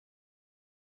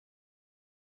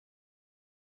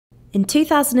In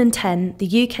 2010,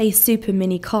 the UK super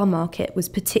mini car market was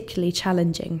particularly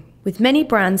challenging, with many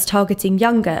brands targeting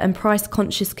younger and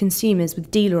price-conscious consumers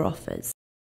with dealer offers.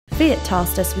 Fiat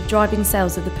tasked us with driving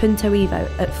sales of the Punto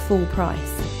Evo at full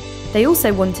price. They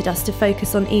also wanted us to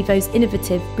focus on Evo's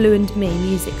innovative Blue and Me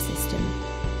music system.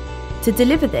 To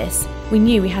deliver this, we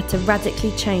knew we had to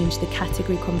radically change the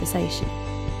category conversation.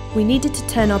 We needed to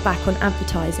turn our back on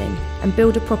advertising and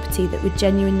build a property that would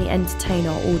genuinely entertain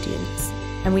our audience.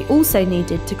 And we also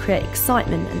needed to create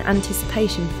excitement and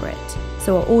anticipation for it,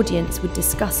 so our audience would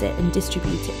discuss it and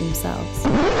distribute it themselves.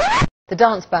 The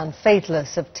dance band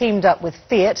Faithless have teamed up with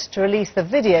Fiat to release the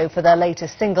video for their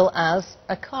latest single as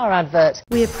a car advert.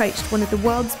 We approached one of the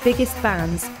world's biggest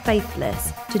bands,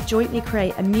 Faithless, to jointly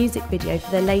create a music video for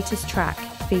their latest track,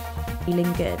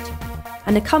 Feeling Good.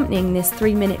 And accompanying this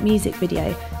 3-minute music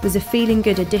video was a Feeling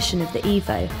Good edition of the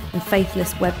Evo and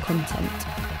Faithless web content.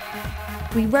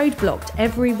 We roadblocked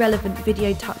every relevant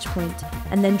video touchpoint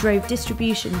and then drove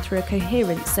distribution through a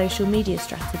coherent social media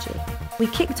strategy. We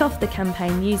kicked off the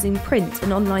campaign using print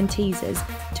and online teasers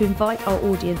to invite our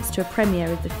audience to a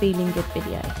premiere of the Feeling Good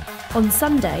video. On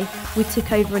Sunday, we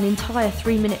took over an entire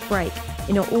 3-minute break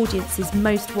in our audience's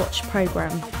most watched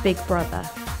programme, Big Brother.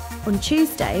 On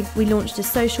Tuesday, we launched a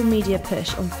social media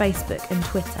push on Facebook and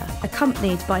Twitter,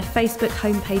 accompanied by Facebook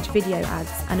homepage video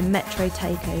ads and a metro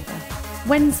takeover.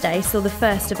 Wednesday saw the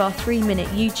first of our 3-minute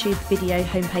YouTube video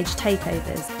homepage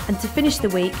takeovers, and to finish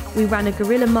the week, we ran a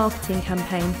guerrilla marketing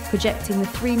campaign projecting the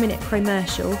 3-minute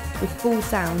commercial with full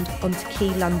sound onto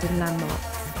key London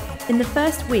landmarks. In the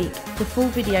first week, the full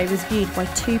video was viewed by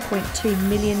 2.2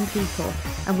 million people,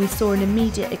 and we saw an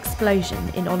immediate explosion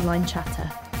in online chatter.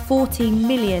 14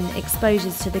 million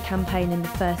exposures to the campaign in the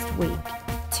first week.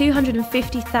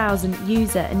 250,000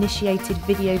 user-initiated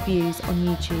video views on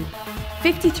YouTube.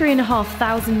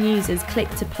 53,500 users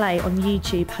clicked to play on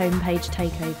YouTube homepage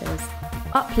takeovers.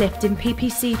 Uplift in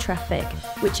PPC traffic,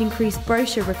 which increased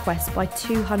brochure requests by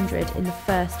 200 in the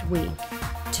first week.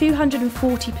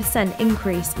 240%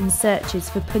 increase in searches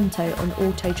for Punto on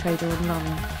Auto Trader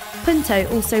Online. Punto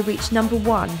also reached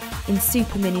 #1 in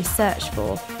Super Mini search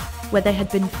for, where they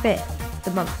had been 5th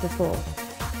the month before.